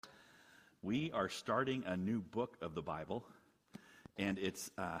We are starting a new book of the Bible, and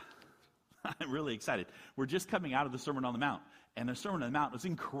it's, I'm really excited. We're just coming out of the Sermon on the Mount, and the Sermon on the Mount was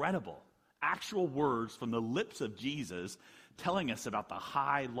incredible. Actual words from the lips of Jesus telling us about the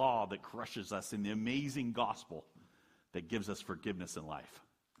high law that crushes us and the amazing gospel that gives us forgiveness in life.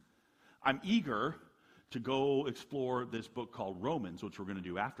 I'm eager to go explore this book called Romans, which we're going to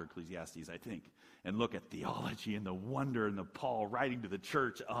do after Ecclesiastes, I think, and look at theology and the wonder and the Paul writing to the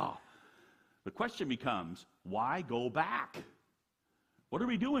church. The question becomes, why go back? What are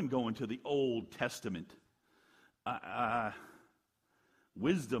we doing going to the Old Testament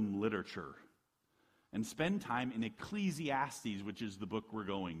wisdom literature and spend time in Ecclesiastes, which is the book we're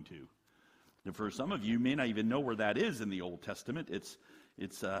going to? And for some of you, may not even know where that is in the Old Testament. It's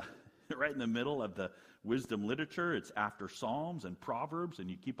right in the middle of the wisdom literature. It's after Psalms and Proverbs, and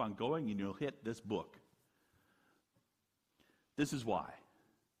you keep on going, and you'll hit this book. This is why.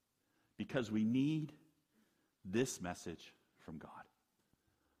 Because we need this message from God.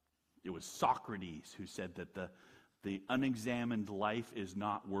 It was Socrates who said that the unexamined life is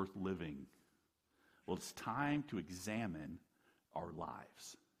not worth living. Well, it's time to examine our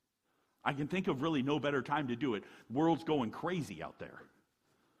lives. I can think of really no better time to do it. The world's going crazy out there.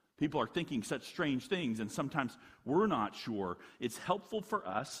 People are thinking such strange things, and sometimes we're not sure. It's helpful for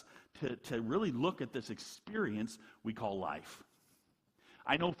us to really look at this experience we call life.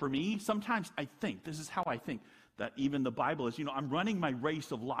 I know for me, sometimes I think, this is how I think, that even the Bible is, I'm running my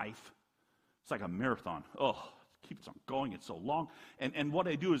race of life. It's like a marathon. It keeps on going. It's so long. And what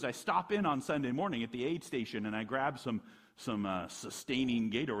I do is I stop in on Sunday morning at the aid station, and I grab some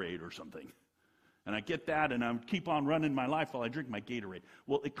sustaining Gatorade or something. And I get that, and I keep on running my life while I drink my Gatorade.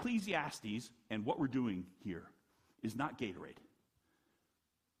 Well, Ecclesiastes and what we're doing here is not Gatorade.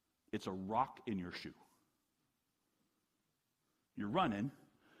 It's a rock in your shoe. You're running,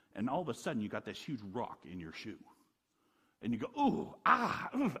 and all of a sudden you got this huge rock in your shoe. And you go,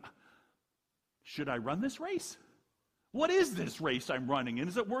 should I run this race? What is this race I'm running? And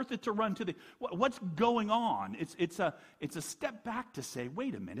is it worth it to run to what's going on? It's a step back to say,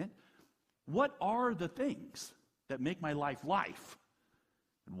 wait a minute. What are the things that make my life life?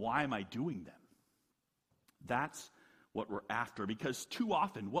 And why am I doing them? That's what we're after. Because too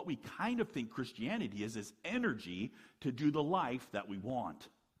often what we kind of think Christianity is energy to do the life that we want.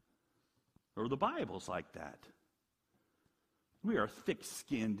 Or the Bible's like that. We are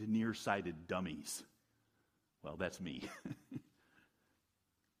thick-skinned, nearsighted dummies. Well, that's me.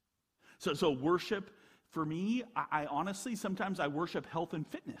 So worship, for me, I honestly, sometimes I worship health and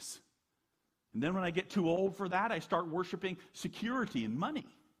fitness. And then when I get too old for that, I start worshiping security and money.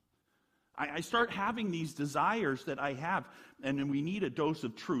 I start having these desires that I have, and then we need a dose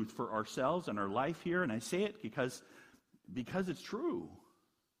of truth for ourselves and our life here, and I say it because it's true.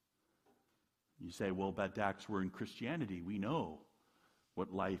 You say, well, but Dax, we're in Christianity. We know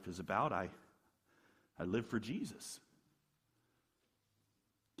what life is about. I live for Jesus.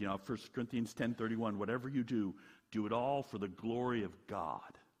 1 Corinthians 10:31, whatever you do, do it all for the glory of God.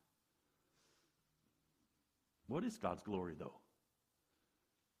 What is God's glory, though?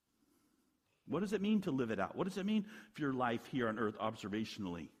 What does it mean to live it out? What does it mean for your life here on earth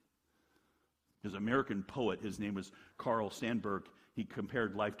observationally? There's an American poet, his name was Carl Sandburg. He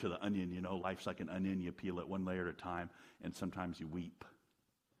compared life to the onion. Life's like an onion. You peel it one layer at a time, and sometimes you weep.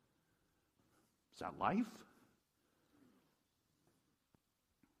 Is that life?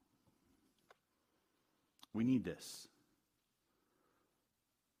 We need this.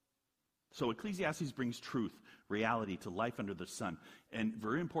 So Ecclesiastes brings truth, reality to life under the sun. And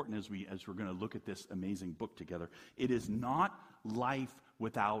very important as we're going to look at this amazing book together, it is not life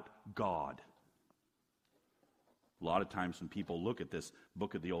without God. A lot of times when people look at this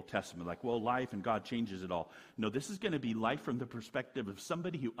book of the Old Testament, like, well, life and God changes it all. No, this is going to be life from the perspective of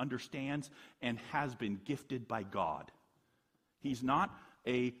somebody who understands and has been gifted by God. He's not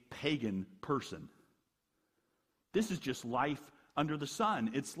a pagan person. This is just life under the sun.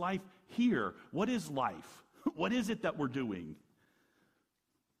 It's life here. What is life? What is it that we're doing?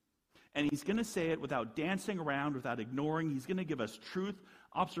 And he's going to say it without dancing around, without ignoring. He's going to give us truth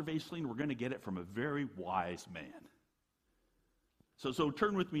observationally, and we're going to get it from a very wise man. So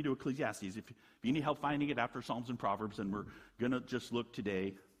turn with me to Ecclesiastes. If you need help finding it after Psalms and Proverbs, and we're going to just look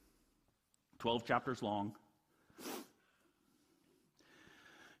today, 12 chapters long.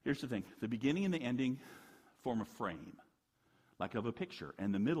 Here's the thing. The beginning and the ending form a frame, like of a picture,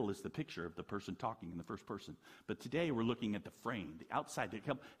 and the middle is the picture of the person talking in the first person. But today we're looking at the frame, the outside, to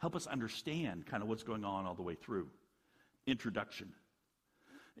help us understand kind of what's going on all the way through. Introduction.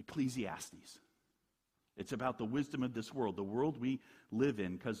 Ecclesiastes. It's about the wisdom of this world, the world we live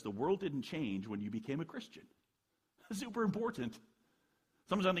in, because the world didn't change when you became a Christian. Super important.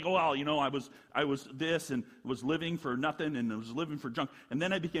 Sometimes I think, oh, well, I was this and was living for nothing and I was living for junk. And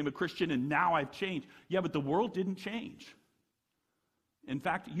then I became a Christian and now I've changed. Yeah, but the world didn't change. In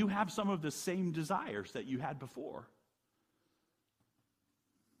fact, you have some of the same desires that you had before.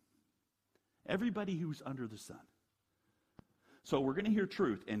 Everybody who's under the sun. So we're going to hear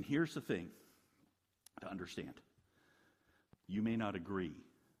truth, and here's the thing to understand. You may not agree.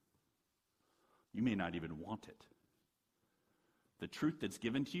 You may not even want it. The truth that's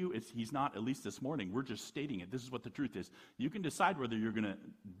given to you, he's not, at least this morning, we're just stating it. This is what the truth is. You can decide whether you're going to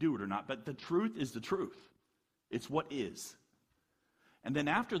do it or not, but the truth is the truth. It's what is. And then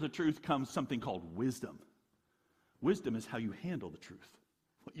after the truth comes something called wisdom. Wisdom is how you handle the truth,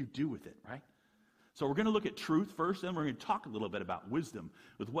 what you do with it, right? So we're going to look at truth first, then we're going to talk a little bit about wisdom,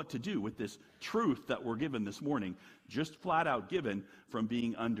 with what to do with this truth that we're given this morning, just flat out given from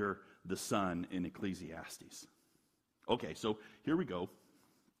being under the sun in Ecclesiastes. Okay, so here we go.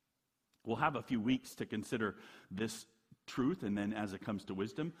 We'll have a few weeks to consider this truth, and then as it comes to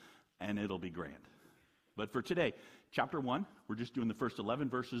wisdom, and it'll be grand. But for today, chapter 1, we're just doing the first 11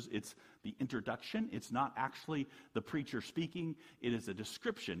 verses. It's the introduction. It's not actually the preacher speaking. It is a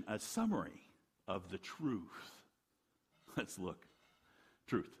description, a summary of the truth. Let's look.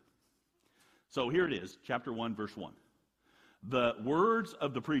 Truth. So here it is, chapter 1, verse 1. The words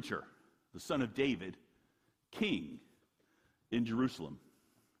of the preacher, the son of David, king in Jerusalem.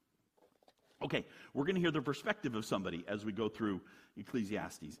 Okay, we're going to hear the perspective of somebody as we go through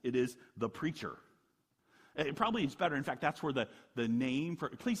Ecclesiastes. It is the preacher. It probably is better. In fact, that's where the name for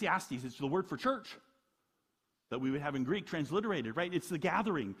Ecclesiastes is the word for church that we would have in Greek transliterated, right? It's the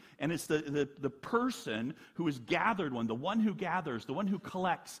gathering, and it's the person who is gathered one, the one who gathers, the one who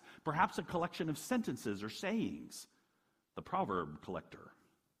collects, perhaps a collection of sentences or sayings, the proverb collector.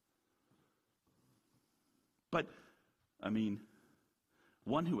 But,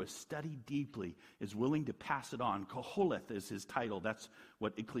 one who has studied deeply is willing to pass it on. Koholeth is his title. That's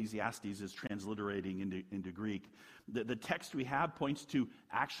what Ecclesiastes is transliterating into Greek. The text we have points to,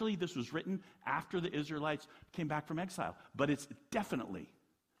 actually, this was written after the Israelites came back from exile. But it's definitely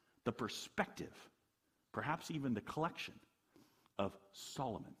the perspective, perhaps even the collection, of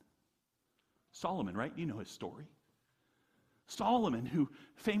Solomon. Solomon, right? You know his story. Solomon, who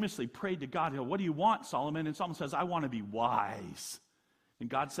famously prayed to God, what do you want, Solomon? And Solomon says, I want to be wise. And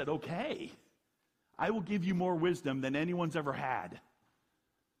God said, okay, I will give you more wisdom than anyone's ever had.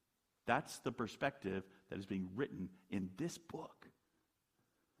 That's the perspective that is being written in this book.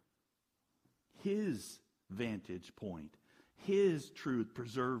 His vantage point, his truth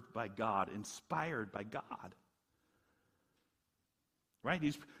preserved by God, inspired by God. Right?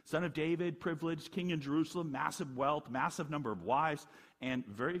 He's son of David, privileged, king in Jerusalem, massive wealth, massive number of wives, and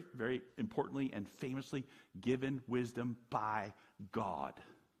very, very importantly and famously given wisdom by God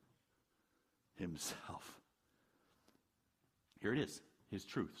himself. Here it is, his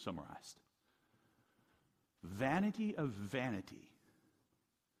truth summarized. Vanity of vanity,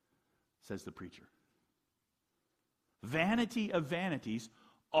 says the preacher. Vanity of vanities,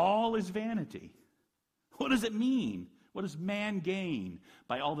 all is vanity. What does it mean? What does man gain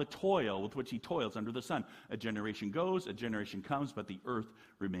by all the toil with which he toils under the sun? A generation goes, a generation comes, but the earth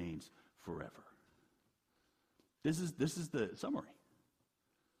remains forever. This is the summary.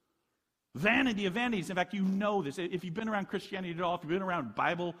 Vanity of vanities. In fact, you know this. If you've been around Christianity at all, if you've been around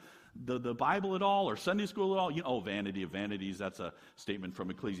Bible, the Bible at all, or Sunday school at all, you know, vanity of vanities, that's a statement from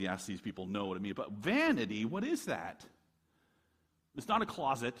Ecclesiastes. People know what I mean. But vanity, what is that? It's not a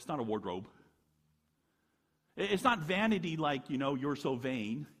closet. It's not a wardrobe. It's not vanity like, you're so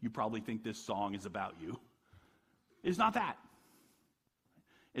vain, you probably think this song is about you. It's not that.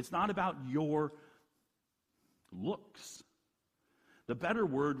 It's not about your looks. The better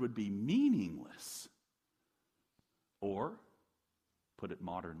word would be meaningless. Or, put it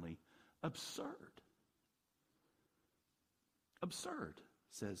modernly, absurd. Absurd,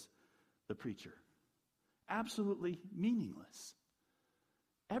 says the preacher. Absolutely meaningless.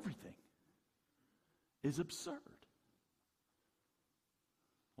 Everything is absurd.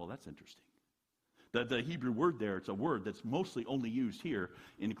 Well, that's interesting. The Hebrew word there, it's a word that's mostly only used here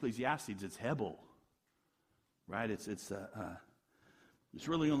in Ecclesiastes. It's hebel, right? It's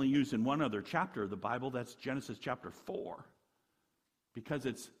really only used in one other chapter of the Bible. That's Genesis chapter 4, because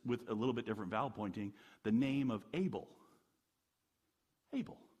it's with a little bit different vowel pointing. The name of Abel.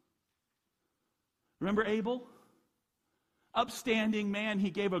 Abel. Remember Abel? Upstanding man, he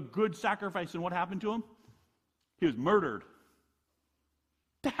gave a good sacrifice, and what happened to him? He was murdered.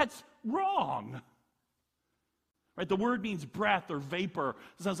 That's wrong. Right? The word means breath or vapor.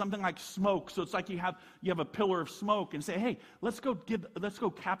 So something like smoke. So it's like you have a pillar of smoke and say, hey, let's go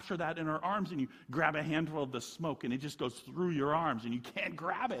capture that in our arms, and you grab a handful of the smoke and it just goes through your arms and you can't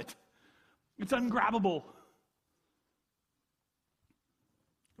grab it. It's ungrabbable.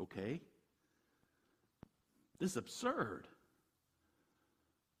 Okay? This is absurd.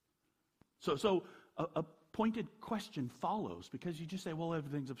 So a pointed question follows, because you just say, well,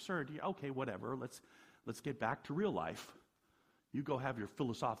 everything's absurd. Yeah, okay, whatever. Let's get back to real life. You go have your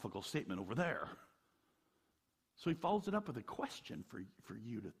philosophical statement over there. So he follows it up with a question for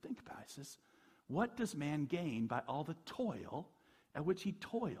you to think about. He says, what does man gain by all the toil at which he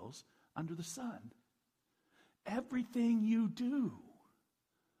toils under the sun? Everything you do,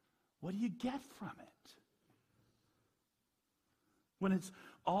 what do you get from it? When it's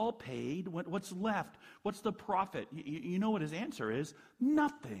all paid, what's left? What's the profit? You know what his answer is?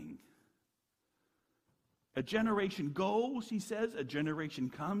 Nothing. A generation goes, he says, a generation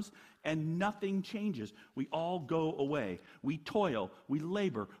comes, and nothing changes. We all go away. We toil, we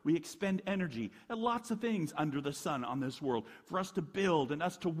labor, we expend energy, and lots of things under the sun on this world for us to build, and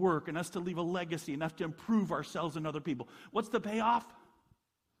us to work, and us to leave a legacy, and us to improve ourselves and other people. What's the payoff?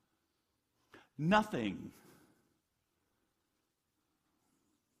 Nothing.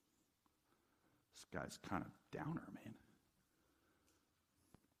 This guy's kind of downer, man.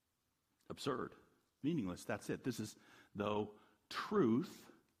 Absurd. Meaningless, that's it. This is, though, truth,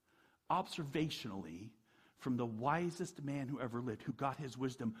 observationally, from the wisest man who ever lived, who got his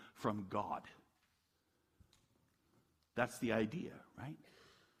wisdom from God. That's the idea, right?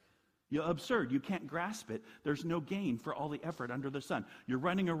 You're absurd. You can't grasp it. There's no gain for all the effort under the sun. You're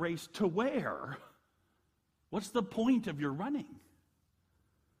running a race to where? What's the point of your running?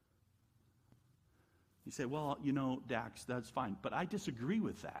 You say, well, Dax, that's fine, but I disagree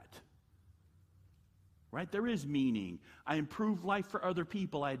with that. Right? There is meaning. I improve life for other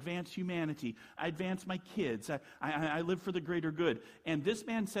people. I advance humanity. I advance my kids. I live for the greater good. And this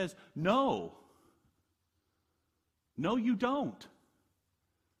man says, no. No, you don't.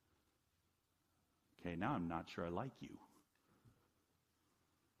 Okay, now I'm not sure I like you.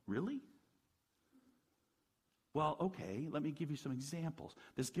 Really? Well, okay, let me give you some examples.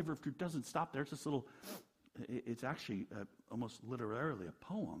 This giver of fruit doesn't stop there. It's this little... It's actually almost literally a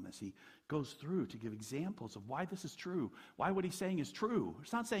poem as he goes through to give examples of why this is true, why what he's saying is true.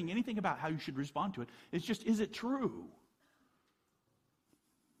 It's not saying anything about how you should respond to it. It's just, is it true?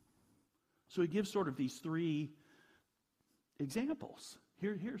 So he gives sort of these three examples.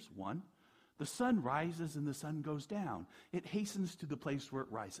 Here's one. The sun rises and the sun goes down. It hastens to the place where it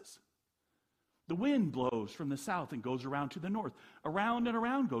rises. The wind blows from the south and goes around to the north. Around and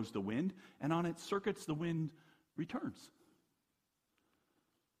around goes the wind, and on its circuits the wind returns.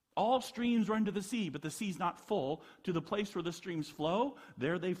 All streams run to the sea, but the sea's not full. To the place where the streams flow,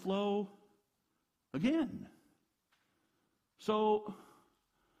 there they flow again. So,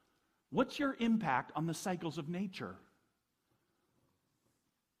 what's your impact on the cycles of nature?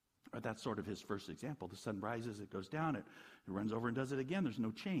 Or that's sort of his first example. The sun rises, it goes down, it runs over and does it again. There's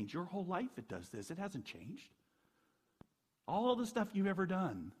no change. Your whole life it does this. It hasn't changed. All the stuff you've ever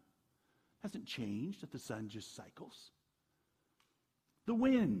done hasn't changed, that the sun just cycles. The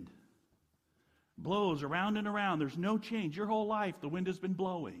wind blows around and around. There's no change. Your whole life, the wind has been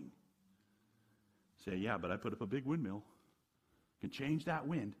blowing. Say, yeah, but I put up a big windmill. Can change that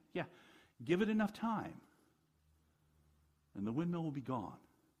wind. Yeah, give it enough time, and the windmill will be gone.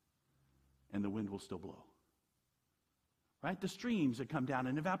 And the wind will still blow. Right? The streams that come down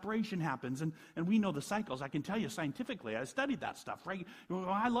and evaporation happens, and we know the cycles. I can tell you scientifically, I studied that stuff, right?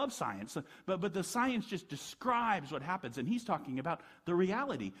 I love science, but the science just describes what happens, and he's talking about the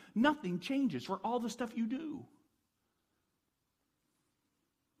reality. Nothing changes for all the stuff you do.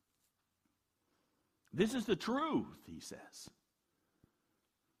 This is the truth, he says.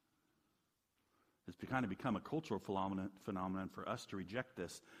 It's kind of become a cultural phenomenon for us to reject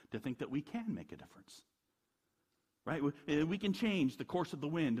this, to think that we can make a difference. Right? We can change the course of the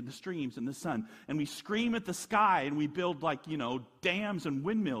wind and the streams and the sun, and we scream at the sky, and we build dams and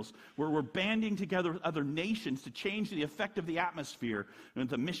windmills where we're banding together with other nations to change the effect of the atmosphere and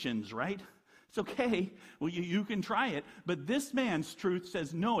the missions, right? It's okay. Well, you can try it, but this man's truth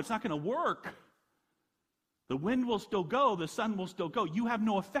says, no, it's not going to work. The wind will still go, the sun will still go. You have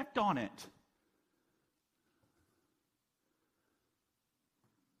no effect on it.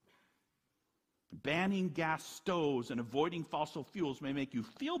 Banning gas stoves and avoiding fossil fuels may make you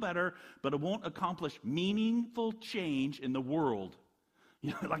feel better, but it won't accomplish meaningful change in the world.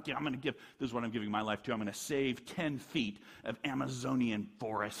 I'm going to give, this is what I'm giving my life to. I'm going to save 10 feet of Amazonian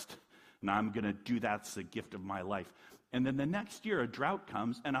forest. And I'm going to do that's the gift of my life. And then the next year, a drought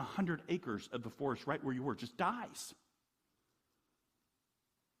comes, and 100 acres of the forest right where you were just dies.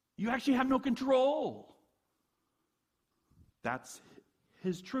 You actually have no control. That's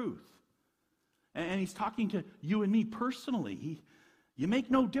his truth. And he's talking to you and me personally. You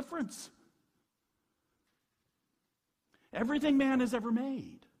make no difference. Everything man has ever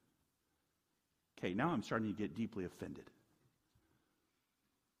made. Okay, now I'm starting to get deeply offended.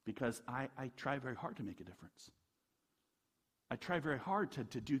 Because I try very hard to make a difference. I try very hard to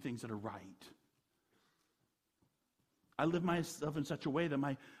do things that are right. I live myself in such a way that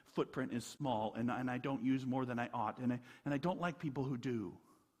my footprint is small, and I don't use more than I ought, and I don't like people who do.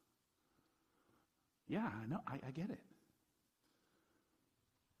 Yeah, I know, I get it.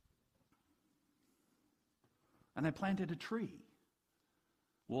 And I planted a tree.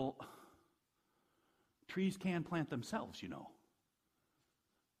 Well, trees can plant themselves, you know.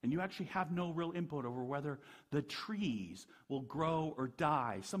 And you actually have no real input over whether the trees will grow or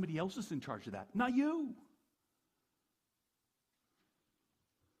die. Somebody else is in charge of that, not you.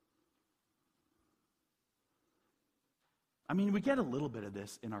 I mean, we get a little bit of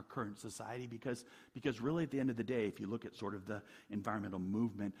this in our current society because really at the end of the day, if you look at sort of the environmental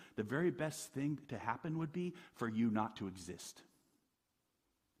movement, the very best thing to happen would be for you not to exist.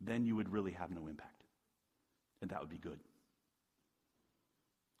 Then you would really have no impact. And that would be good.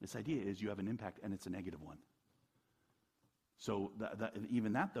 This idea is you have an impact and it's a negative one. So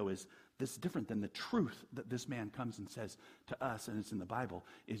even that, though, is this different than the truth that this man comes and says to us, and it's in the Bible,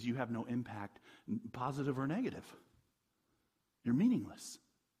 is you have no impact, positive or negative. You're meaningless.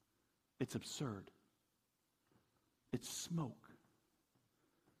 It's absurd. It's smoke.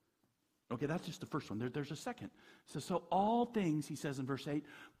 Okay, that's just the first one. There's a second. So all things, he says in verse 8,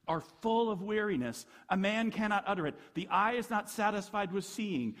 are full of weariness. A man cannot utter it. The eye is not satisfied with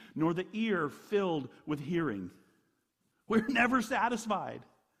seeing, nor the ear filled with hearing. We're never satisfied.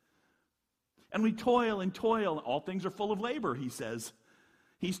 And we toil and toil. All things are full of labor, he says.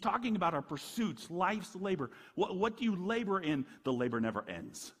 He's talking about our pursuits, life's labor. What do you labor in? The labor never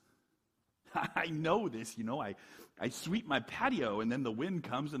ends. I know this, you know. I sweep my patio, and then the wind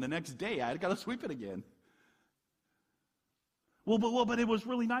comes, and the next day I got to sweep it again. But it was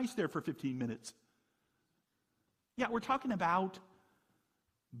really nice there for 15 minutes. Yeah, we're talking about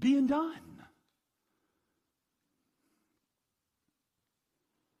being done.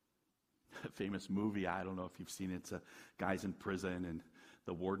 A famous movie, I don't know if you've seen it. It's a guy's in prison, and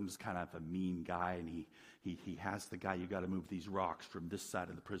the warden's kind of a mean guy, and he has the guy, you got to move these rocks from this side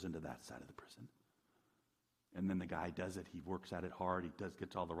of the prison to that side of the prison. And then the guy does it. He works at it hard. He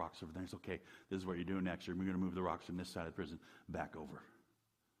gets all the rocks over there. He's okay, this is what you're doing next. You're going to move the rocks from this side of the prison back over.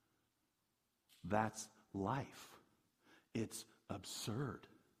 That's life. It's absurd.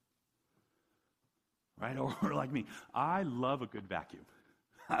 Right? Or like me, I love a good vacuum.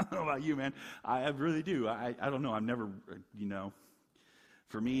 I don't know about you, man. I really do. I don't know. I'm never,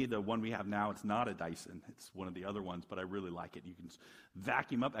 for me, the one we have now, it's not a Dyson. It's one of the other ones, but I really like it. You can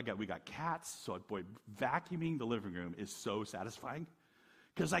vacuum up. We got cats, so boy, vacuuming the living room is so satisfying.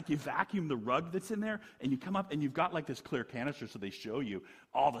 Because you vacuum the rug that's in there, and you come up, and you've got this clear canister, so they show you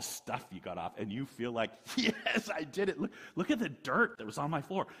all the stuff you got off, and you feel like, yes, I did it. Look at the dirt that was on my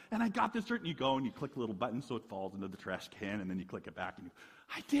floor. And I got this dirt, and you go, and you click a little button so it falls into the trash can, and then you click it back, and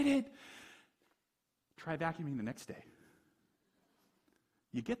I did it. Try vacuuming the next day.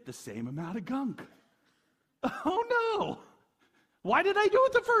 You get the same amount of gunk. Oh, no. Why did I do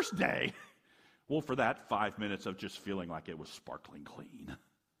it the first day? Well, for that 5 minutes of just feeling like it was sparkling clean.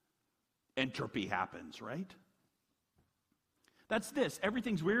 Entropy happens, right? That's this.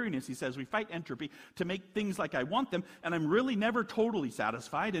 Everything's weariness, he says. We fight entropy to make things like I want them, and I'm really never totally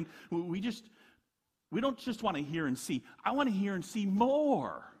satisfied. And we don't just want to hear and see. I want to hear and see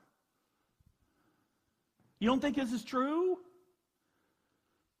more. You don't think this is true?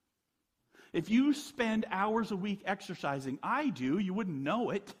 If you spend hours a week exercising, I do, you wouldn't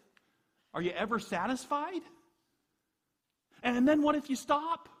know it. Are you ever satisfied? And then what if you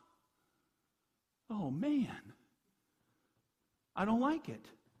stop? Oh, man. I don't like it.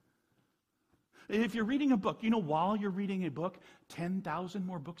 If you're reading a book, while you're reading a book, 10,000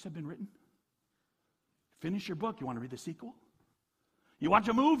 more books have been written. Finish your book. You want to read the sequel? You watch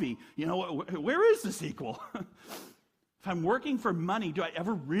a movie. Where is the sequel? If I'm working for money, do I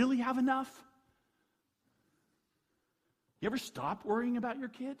ever really have enough? You ever stop worrying about your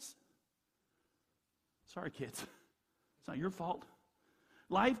kids? Sorry, kids. It's not your fault.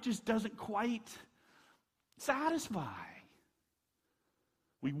 Life just doesn't quite satisfy.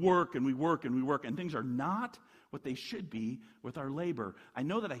 We work and we work and we work, and things are not what they should be with our labor. I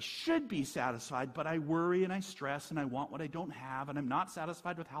know that I should be satisfied, but I worry and I stress and I want what I don't have, and I'm not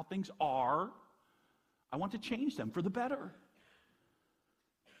satisfied with how things are. I want to change them for the better.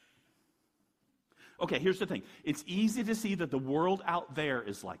 Okay, here's the thing. It's easy to see that the world out there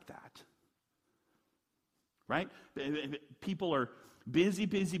is like that. Right? People are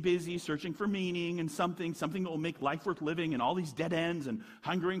busy, searching for meaning and something that will make life worth living, and all these dead ends, and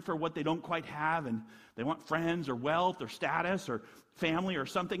hungering for what they don't quite have, and they want friends or wealth or status or family or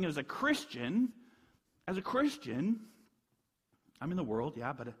something. As a Christian, I'm in the world,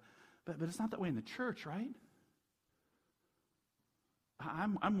 yeah, but it's not that way in the church, right?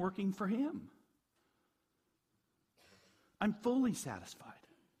 I'm working for Him. I'm fully satisfied.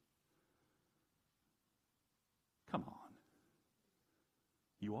 Come on.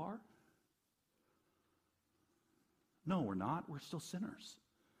 You are? No, we're not. We're still sinners.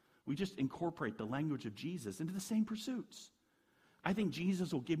 We just incorporate the language of Jesus into the same pursuits. I think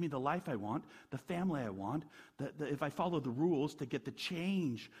Jesus will give me the life I want, the family I want, if I follow the rules to get the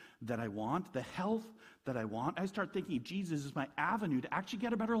change that I want, the health that I want. I start thinking of Jesus as my avenue to actually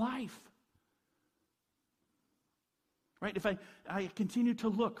get a better life. Right? If I continue to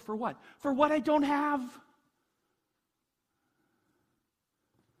look for what? For what I don't have.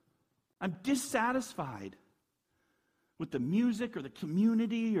 I'm dissatisfied with the music or the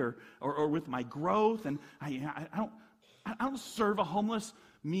community or with my growth, and I don't serve a homeless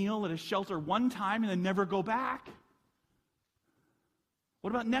meal at a shelter one time and then never go back. What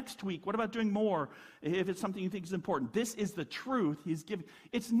about next week? What about doing more if it's something you think is important? This is the truth He's giving.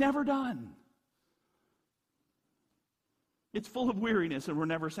 It's never done. It's full of weariness and we're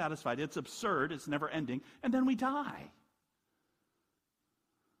never satisfied. It's absurd. It's never ending. And then we die.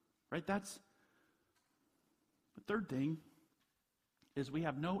 Right? That's the third thing is we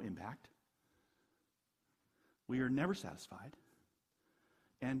have no impact. We are never satisfied.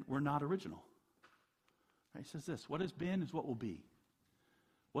 And we're not original. Right? He says this, what has been is what will be.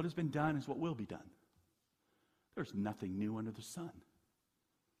 What has been done is what will be done. There's nothing new under the sun.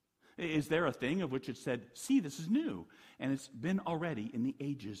 Is there a thing of which it said, see, this is new, and it's been already in the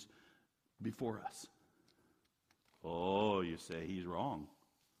ages before us? Oh, you say, he's wrong.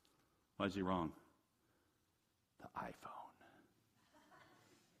 Why is he wrong? The iPhone.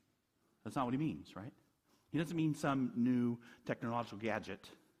 That's not what he means, right? He doesn't mean some new technological gadget.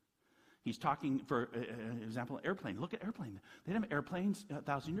 He's talking, for example, an airplane. Look at airplane. They didn't have airplanes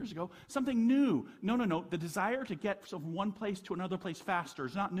 1,000 years ago. Something new. No. The desire to get from one place to another place faster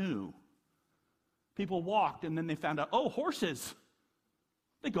is not new. People walked and then they found out, oh, horses.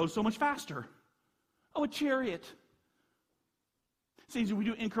 They go so much faster. Oh, a chariot. See, we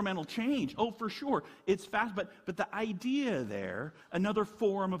do incremental change. Oh, for sure. It's fast, but the idea there, another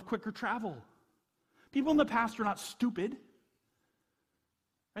form of quicker travel. People in the past are not stupid.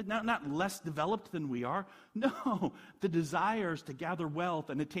 Right? Not less developed than we are. No, the desires to gather wealth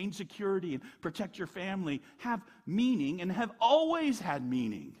and attain security and protect your family have meaning and have always had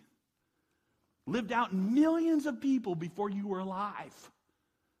meaning. Lived out in millions of people before you were alive.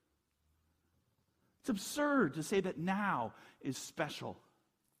 It's absurd to say that now is special.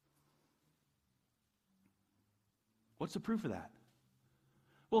 What's the proof of that?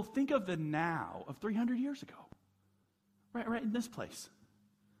 Well, think of the now of 300 years ago. Right in this place.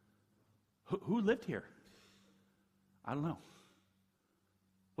 Who lived here? I don't know.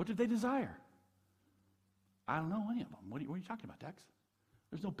 What did they desire? I don't know any of them. What are you talking about, Tex?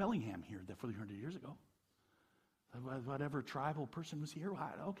 There's no Bellingham here 300 years ago. Whatever tribal person was here,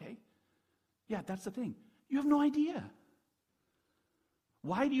 okay. Yeah, that's the thing. You have no idea.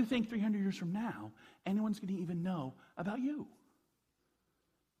 Why do you think 300 years from now, anyone's going to even know about you?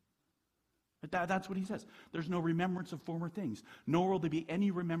 But that's what he says. There's no remembrance of former things, nor will there be any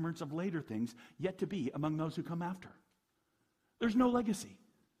remembrance of later things yet to be among those who come after. There's no legacy.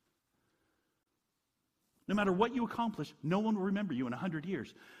 No matter what you accomplish, no one will remember you in 100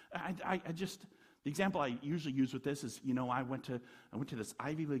 years. The example I usually use with this is, I went to this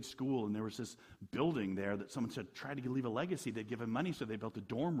Ivy League school, and there was this building there that someone said, try to leave a legacy. They'd give him money, so they built a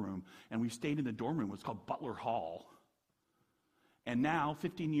dorm room, and we stayed in the dorm room. It was called Butler Hall. And now,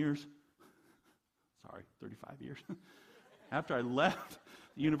 35 years, after I left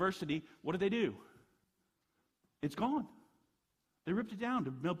the university, what did they do? It's gone. They ripped it down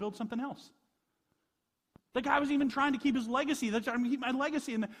to build something else. The guy was even trying to keep his legacy. They're trying to keep my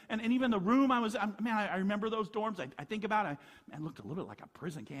legacy. And even the room I remember those dorms. I think about it. It looked a little bit like a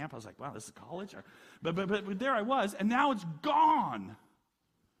prison camp. I was like, wow, this is college? But there I was, and now it's gone.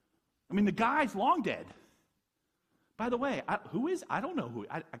 The guy's long dead. By the way, who is? I don't know who.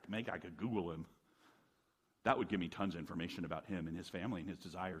 Maybe I could Google him. That would give me tons of information about him and his family and his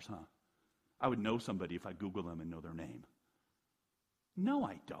desires, huh? I would know somebody if I Google them and know their name. No,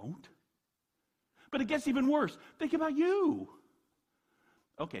 I don't. But it gets even worse. Think about you.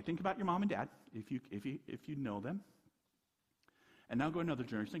 Okay, think about your mom and dad, if you know them. And now go another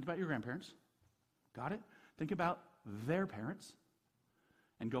generation. Think about your grandparents. Got it? Think about their parents.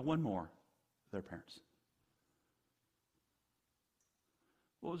 And go one more, their parents.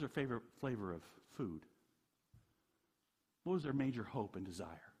 What was their favorite flavor of food? What was their major hope and desire?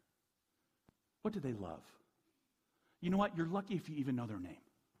 What did they love? You know what? You're lucky if you even know their name.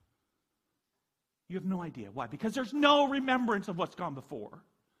 You have no idea. Why? Because there's no remembrance of what's gone before.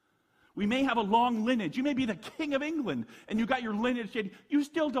 We may have a long lineage. You may be the king of England, and you got your lineage. You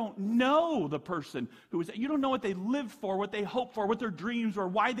still don't know the person who was. You don't know what they lived for, what they hoped for, what their dreams were,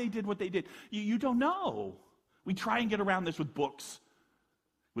 why they did what they did. You don't know. We try and get around this with books,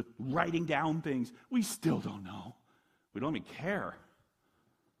 with writing down things. We still don't know. We don't even care.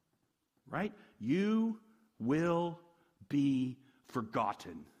 Right? You will be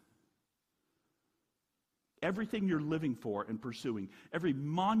forgotten. Everything you're living for and pursuing, every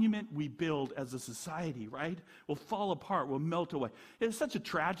monument we build as a society, right, will fall apart, will melt away. It's such a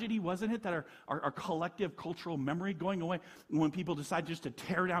tragedy, wasn't it, that our collective cultural memory going away when people decide just to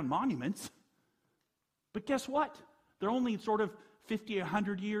tear down monuments. But guess what? They're only sort of 50,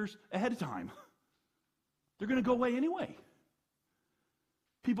 100 years ahead of time. They're going to go away anyway.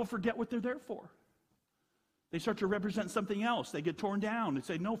 People forget what they're there for. They start to represent something else. They get torn down. They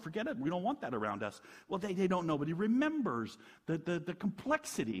say, no, forget it. We don't want that around us. Well, they don't. Nobody remembers the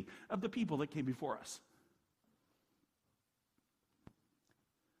complexity of the people that came before us.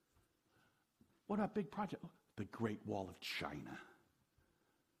 What a big project. The Great Wall of China.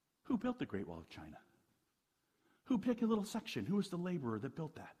 Who built the Great Wall of China? Who picked a little section? Who was the laborer that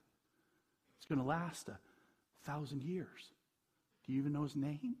built that? It's going to last 1,000 years. Do you even know his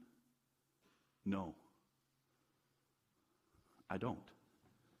name? No. I don't.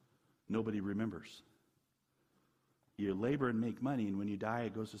 Nobody remembers. You labor and make money, and when you die,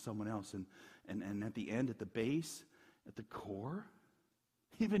 it goes to someone else. And at the end, at the base, at the core,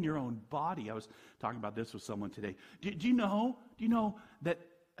 even your own body. I was talking about this with someone today. Do you know that,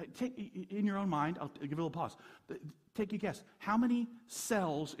 take in your own mind, I'll give it a little pause. Take a guess. How many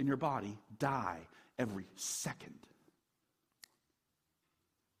cells in your body die every second?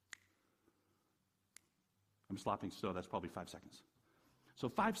 I'm slopping snow. That's probably 5 seconds. So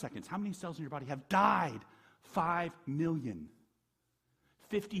 5 seconds. How many cells in your body have died? 5 million.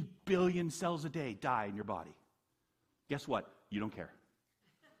 50 billion cells a day die in your body. Guess what? You don't care.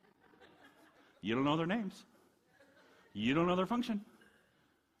 You don't know their names. You don't know their function.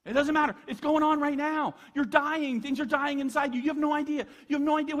 It doesn't matter. It's going on right now. You're dying. Things are dying inside you. You have no idea. You have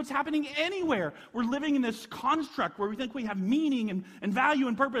no idea what's happening anywhere. We're living in this construct where we think we have meaning and value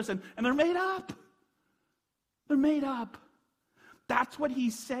and purpose, and they're made up. They're made up. That's what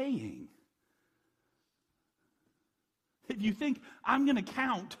he's saying. If you think, I'm going to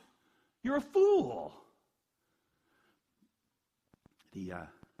count, you're a fool. The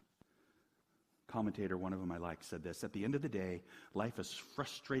commentator, one of them I like, said this: at the end of the day, life is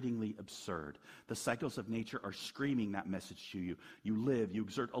frustratingly absurd. The cycles of nature are screaming that message to you. You live, you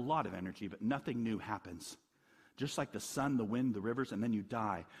exert a lot of energy, but nothing new happens. Just like the sun, the wind, the rivers, and then you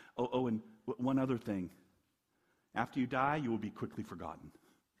die. Oh, and one other thing. After you die, you will be quickly forgotten.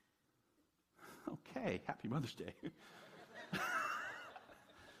 Okay, happy Mother's Day.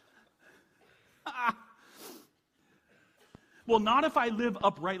 Well, not if I live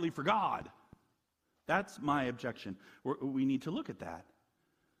uprightly for God. That's my objection. We need to look at that.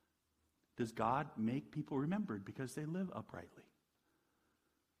 Does God make people remembered because they live uprightly?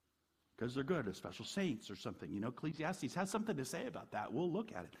 Because they're good, as special saints or something. You know, Ecclesiastes has something to say about that. We'll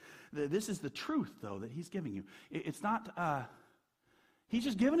look at it. This is the truth, though, that he's giving you. It's not, he's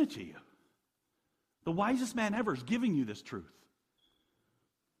just giving it to you. The wisest man ever is giving you this truth.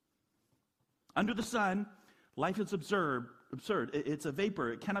 Under the sun, life is absurd. It's a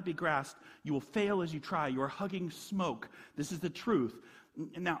vapor. It cannot be grasped. You will fail as you try. You are hugging smoke. This is the truth.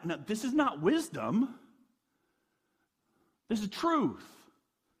 Now, this is not wisdom. This is truth.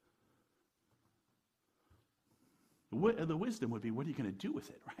 The wisdom would be, what are you going to do with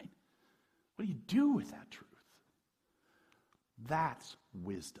it, right? What do you do with that truth? That's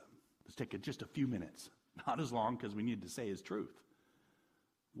wisdom. Let's take just a few minutes. Not as long, because we need to say his truth.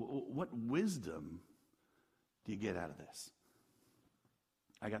 What wisdom do you get out of this?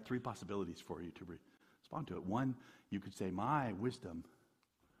 I got 3 possibilities for you to respond to it. One, you could say, my wisdom,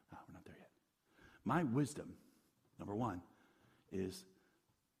 we're not there yet. My wisdom, number one, is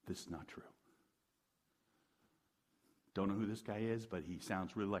this is not true. Don't know who this guy is, but he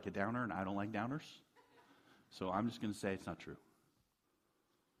sounds really like a downer, and I don't like downers. So I'm just going to say it's not true.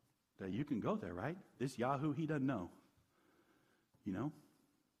 That you can go there, right? This Yahoo, he doesn't know. You know?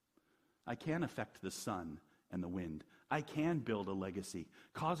 I can affect the sun and the wind. I can build a legacy.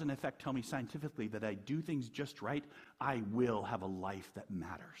 Cause and effect tell me scientifically that I do things just right, I will have a life that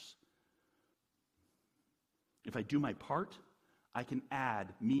matters. If I do my part, I can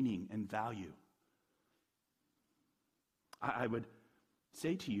add meaning and value. I would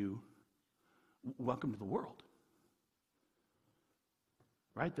say to you, welcome to the world.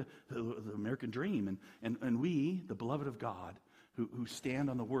 Right? The American dream. And we, the beloved of God, who stand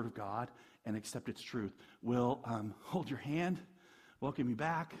on the Word of God and accept its truth, will hold your hand, welcome you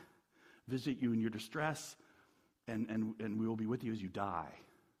back, visit you in your distress, and we will be with you as you die.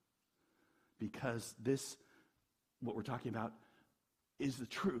 Because this, what we're talking about, is the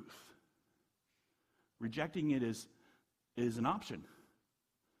truth. Rejecting it is an option.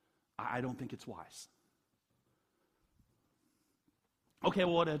 I don't think it's wise. Okay,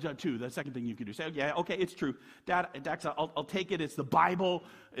 well, what two? The second thing you can do, say, yeah, okay, it's true. Dax, I'll take it. It's the Bible.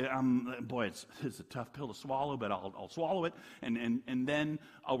 Boy, it's a tough pill to swallow, but I'll swallow it, and then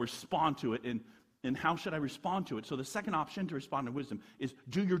I'll respond to it. And how should I respond to it? So the second option to respond to wisdom is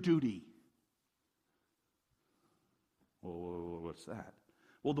do your duty. Well, what's that?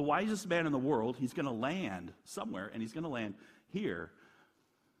 Well, the wisest man in the world, he's going to land somewhere, and he's going to land here,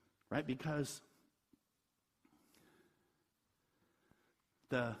 right? Because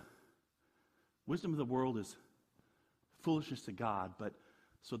the wisdom of the world is foolishness to God, but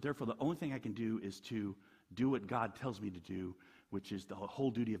so therefore the only thing I can do is to do what God tells me to do, which is the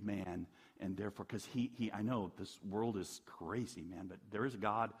whole duty of man, and therefore, because I know this world is crazy, man, but there is a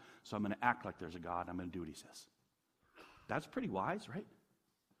God, so I'm going to act like there's a God, I'm going to do what he says. That's pretty wise, right?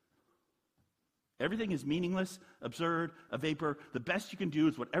 Everything is meaningless, absurd, a vapor. The best you can do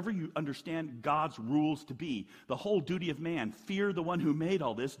is whatever you understand God's rules to be. The whole duty of man, fear the one who made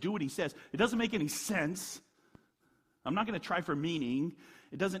all this, do what he says. It doesn't make any sense. I'm not going to try for meaning.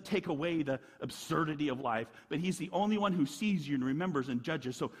 It doesn't take away the absurdity of life, but he's the only one who sees you and remembers and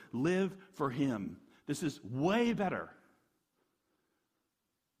judges, so live for him. This is way better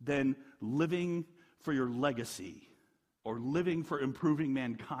than living for your legacy, or living for improving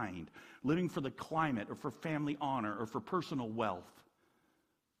mankind, living for the climate, or for family honor, or for personal wealth.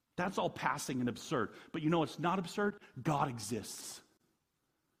 That's all passing and absurd. But you know what's not absurd? God exists.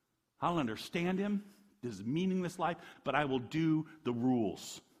 I'll understand him, this meaningless life, but I will do the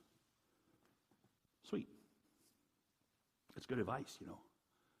rules. Sweet. That's good advice, you know.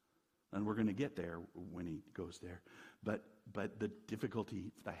 And we're going to get there when he goes there. But the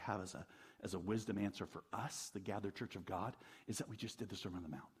difficulty that I have as a wisdom answer for us, the gathered church of God, is that we just did the Sermon on the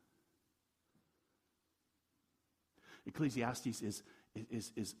Mount. Ecclesiastes is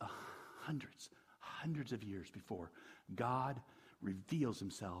hundreds of years before God reveals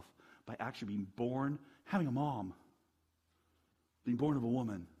himself by actually being born, having a mom, being born of a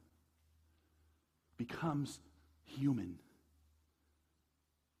woman, becomes human,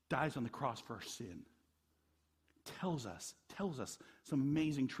 dies on the cross for our sin, tells us some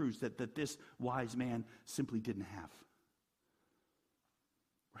amazing truths that this wise man simply didn't have.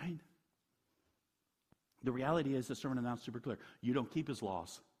 Right? The reality is the Sermon on the Mount is super clear. You don't keep his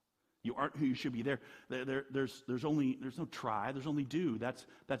laws. You aren't who you should be. There's no try, there's only do. That's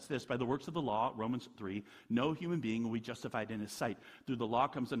this. By the works of the law, Romans 3, no human being will be justified in his sight. Through the law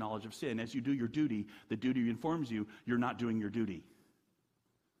comes the knowledge of sin. As you do your duty, the duty informs you you're not doing your duty.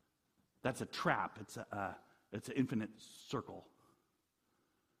 That's a trap. It's an infinite circle.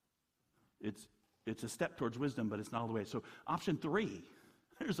 It's a step towards wisdom, but it's not all the way. So option 3,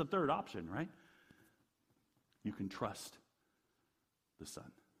 there's a third option, right? You can trust the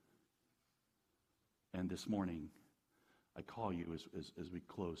Son. And this morning, I call you as we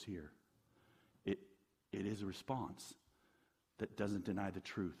close here. It is a response that doesn't deny the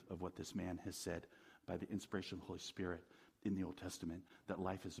truth of what this man has said by the inspiration of the Holy Spirit in the Old Testament, that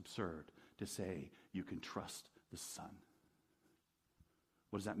life is absurd, to say you can trust the Son.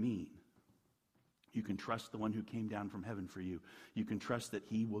 What does that mean? You can trust the one who came down from heaven for you. You can trust that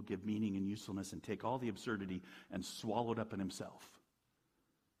he will give meaning and usefulness and take all the absurdity and swallow it up in himself.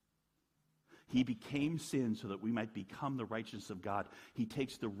 He became sin so that we might become the righteousness of God. He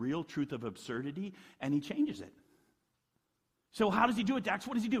takes the real truth of absurdity and he changes it. So how does he do it, Dax?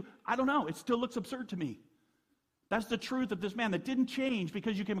 What does he do? I don't know. It still looks absurd to me. That's the truth of this man that didn't change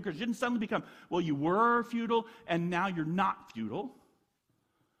because you came a Christian. Didn't suddenly become, well, you were futile and now you're not futile.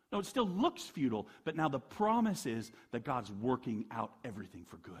 No, it still looks futile, but now the promise is that God's working out everything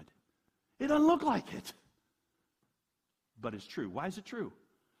for good. It doesn't look like it. but is true. Why is it true?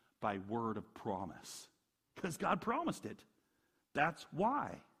 By word of promise. Because God promised it. That's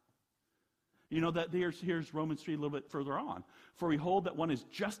why. You know, that here's Romans 3 a little bit further on. For we hold that one is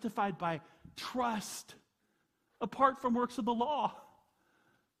justified by trust, apart from works of the law.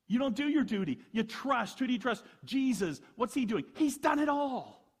 You don't do your duty. You trust. Who do you trust? Jesus. What's he doing? He's done it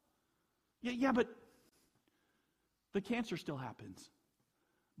all. Yeah, but the cancer still happens.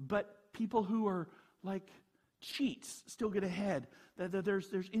 But people who are like cheats still get ahead. There's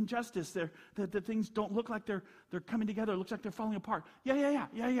injustice. The things don't look like they're coming together. It looks like they're falling apart. Yeah.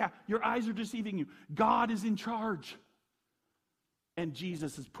 Your eyes are deceiving you. God is in charge. And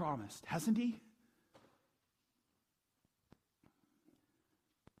Jesus has promised, hasn't he?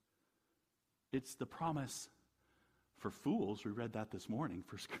 It's the promise for fools. We read that this morning,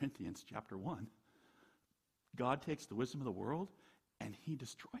 1 Corinthians chapter 1. God takes the wisdom of the world and he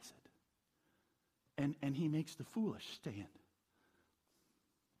destroys it. And he makes the foolish stand.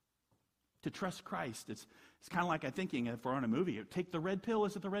 To trust Christ, it's kind of like I'm thinking if we're on a movie, take the red pill.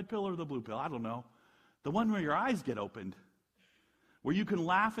 Is it the red pill or the blue pill? I don't know. The one where your eyes get opened. Where you can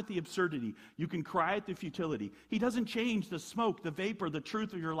laugh at the absurdity. You can cry at the futility. He doesn't change the smoke, the vapor, the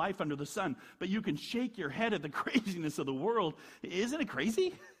truth of your life under the sun. But you can shake your head at the craziness of the world. Isn't it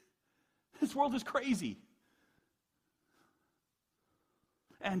crazy? This world is crazy.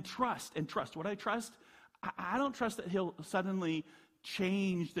 And trust. What I trust? I don't trust that he'll suddenly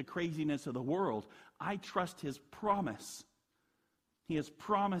change the craziness of the world. I trust his promise. He has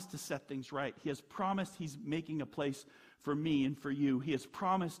promised to set things right. He has promised he's making a place for me and for you. He has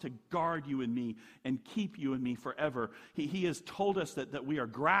promised to guard you and me and keep you and me forever. He has told us that we are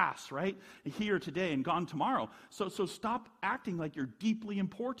grass, right? Here today and gone tomorrow. So stop acting like you're deeply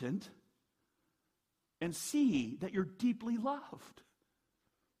important and see that you're deeply loved.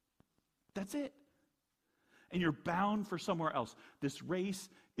 That's it. And you're bound for somewhere else. This race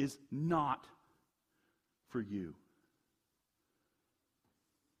is not for you.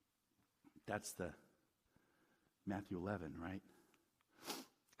 That's the Matthew 11, right?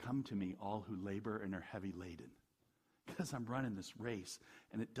 Come to me, all who labor and are heavy laden. Because I'm running this race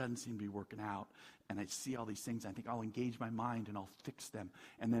and it doesn't seem to be working out. And I see all these things. I think I'll engage my mind and I'll fix them.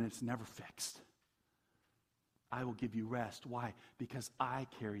 And then it's never fixed. I will give you rest. Why? Because I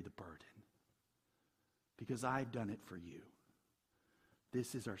carry the burden. Because I've done it for you.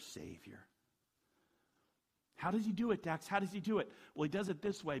 This is our Savior. How does he do it, Dax? How does he do it? Well, he does it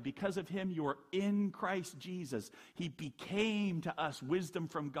this way. Because of him, you are in Christ Jesus. He became to us wisdom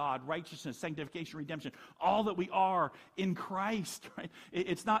from God, righteousness, sanctification, redemption, all that we are in Christ. Right?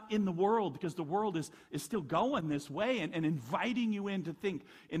 It's not in the world, because the world is still going this way and inviting you in to think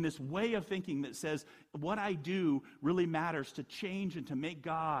in this way of thinking that says, what I do really matters to change and to make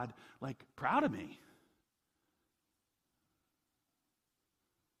God like proud of me.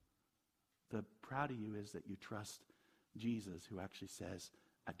 The proud of you is that you trust Jesus, who actually says,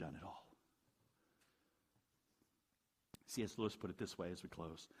 I've done it all. C.S. Lewis put it this way as we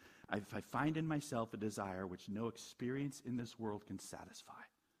close. If I find in myself a desire which no experience in this world can satisfy,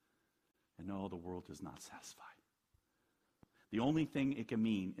 and no, the world does not satisfy. The only thing it can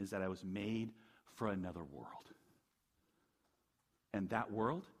mean is that I was made for another world. And that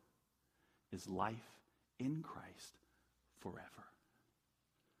world is life in Christ forever.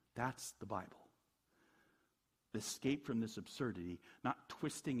 That's the Bible. Escape from this absurdity, not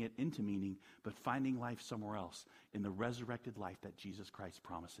twisting it into meaning, but finding life somewhere else in the resurrected life that Jesus Christ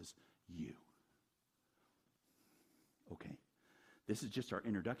promises you. Okay, this is just our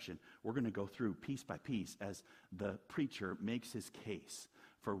introduction. We're going to go through piece by piece as the preacher makes his case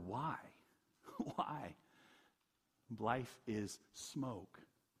for why life is smoke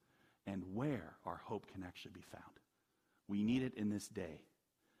and where our hope can actually be found. We need it in this day,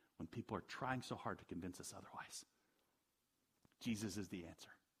 when people are trying so hard to convince us otherwise. Jesus is the answer.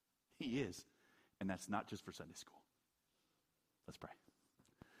 He is. And that's not just for Sunday school. Let's pray.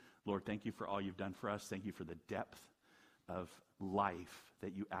 Lord, thank you for all you've done for us. Thank you for the depth of life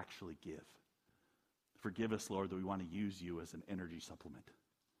that you actually give. Forgive us, Lord, that we want to use you as an energy supplement.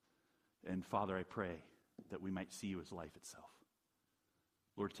 And Father, I pray that we might see you as life itself.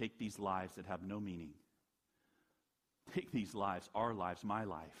 Lord, take these lives that have no meaning. Take these lives, our lives, my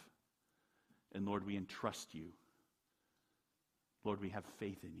life. And Lord, we entrust you. Lord, we have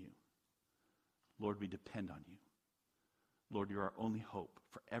faith in you. Lord, we depend on you. Lord, you're our only hope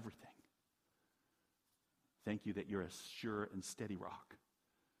for everything. Thank you that you're a sure and steady rock,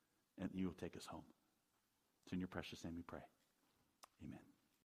 and you will take us home. It's in your precious name we pray. Amen.